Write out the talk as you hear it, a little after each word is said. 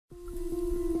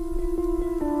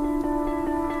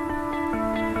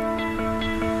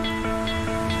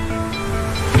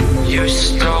You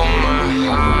stole my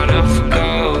heart of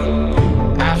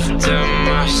gold after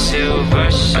my silver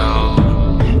soul.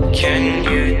 Can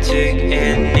you dig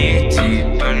any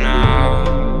deeper now?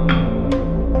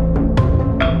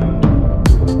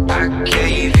 I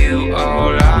gave you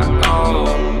all I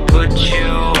own, put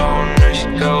you on this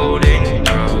golden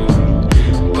throne,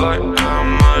 but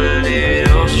I'm a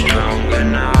little stronger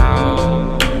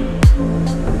now.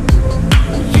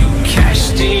 You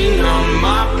cashed in on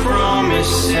my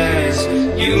promises,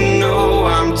 you know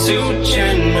I'm too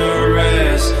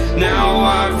generous. Now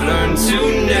I've learned to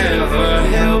never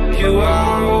help you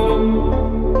out,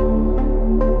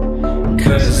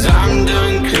 'cause I'm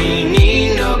done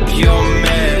cleaning up your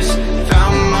mess.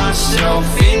 Found myself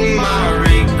in my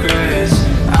regrets.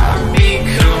 I've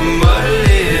become a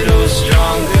little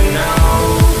stronger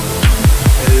now,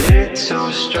 a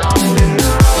little stronger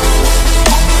now.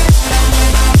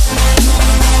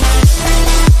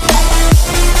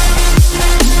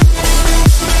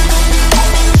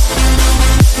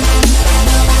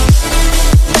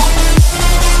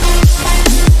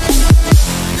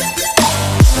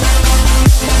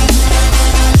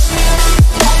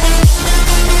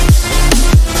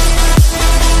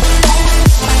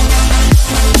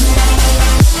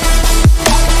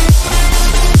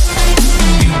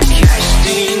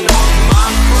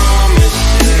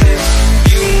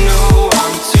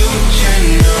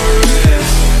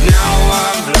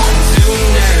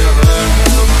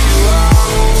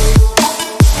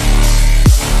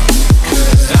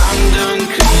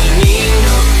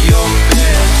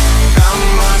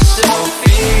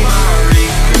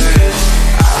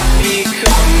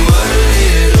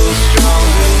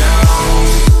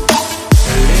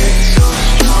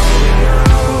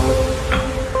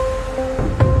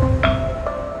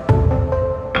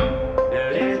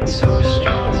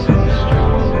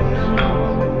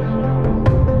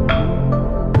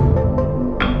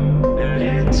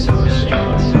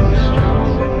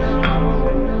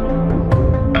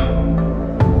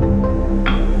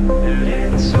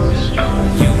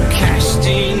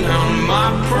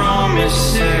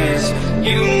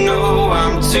 You know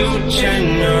I'm too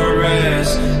generous.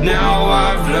 Now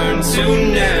I've learned to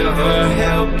never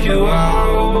help you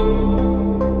out,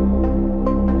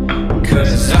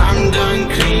 'cause I'm done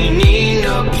cleaning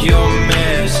up your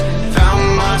mess. Found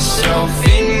myself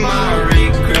in my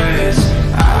regrets.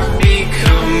 I've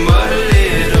become a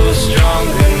little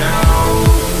stronger now,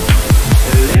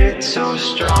 a little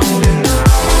stronger now.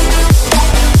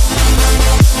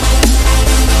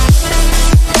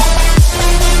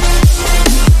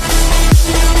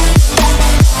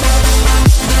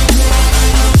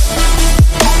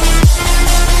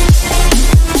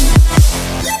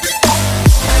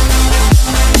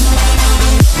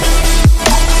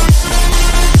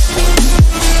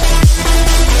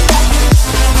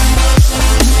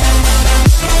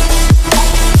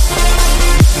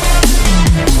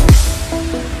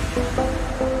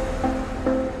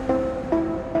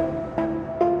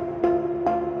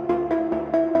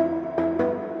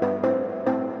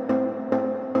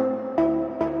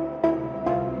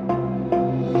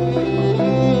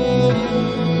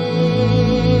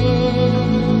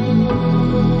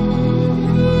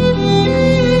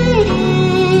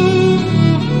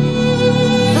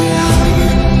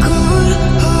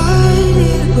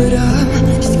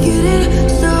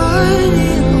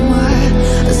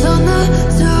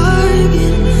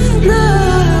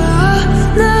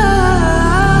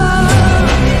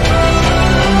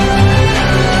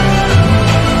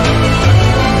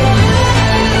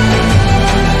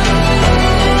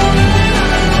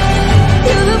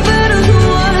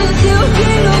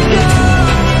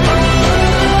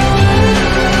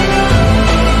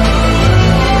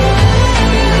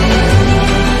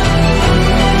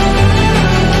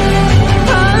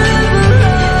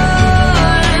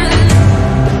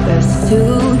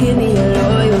 Give me your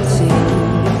loyalty,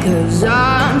 'cause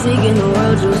I'm taking the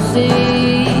world, you'll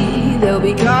see.